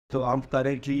So I'm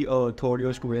currently a third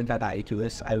year student at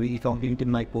IQS. I will be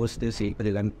completing my course this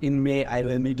April, and in May I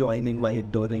will be joining my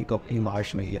internship company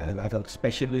March May as a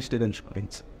specialist in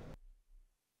insurance.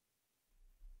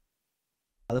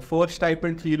 The first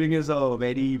stipend feeling is a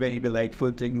very, very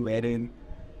delightful thing wherein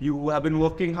you have been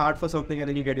working hard for something and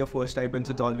then you get your first stipend,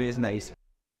 so it's always nice.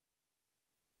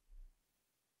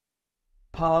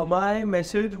 My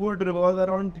message would revolve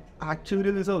around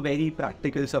Actuarial is a very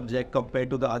practical subject compared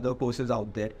to the other courses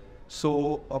out there.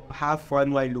 So have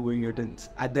fun while doing it. And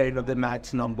at the end of the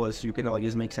maths numbers, you can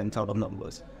always make sense out of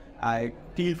numbers. I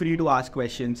feel free to ask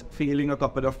questions. Failing a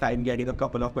couple of times, getting a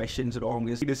couple of questions wrong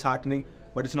is disheartening,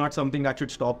 but it's not something that should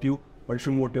stop you, but it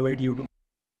should motivate you to.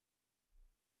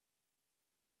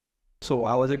 So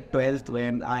I was in 12th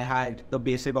when I had the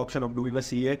basic option of doing a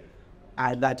CA.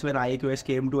 And that's when IQS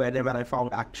came to NM and I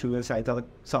found Actuals. I thought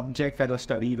subject and a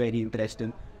study very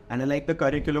interesting. And I like the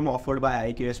curriculum offered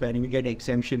by IQS where you get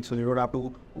exemptions, so you don't have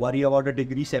to worry about a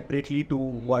degree separately to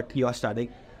what you're studying.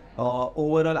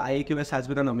 Overall, IQS has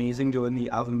been an amazing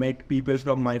journey. I've met people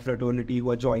from my fraternity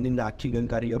who are joining the actual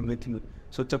career with me.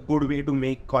 So it's a good way to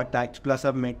make contacts. Plus,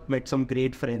 I've met some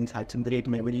great friends, had some great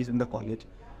memories in the college.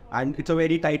 And it's a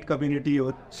very tight community,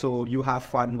 so you have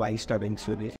fun while studying.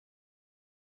 So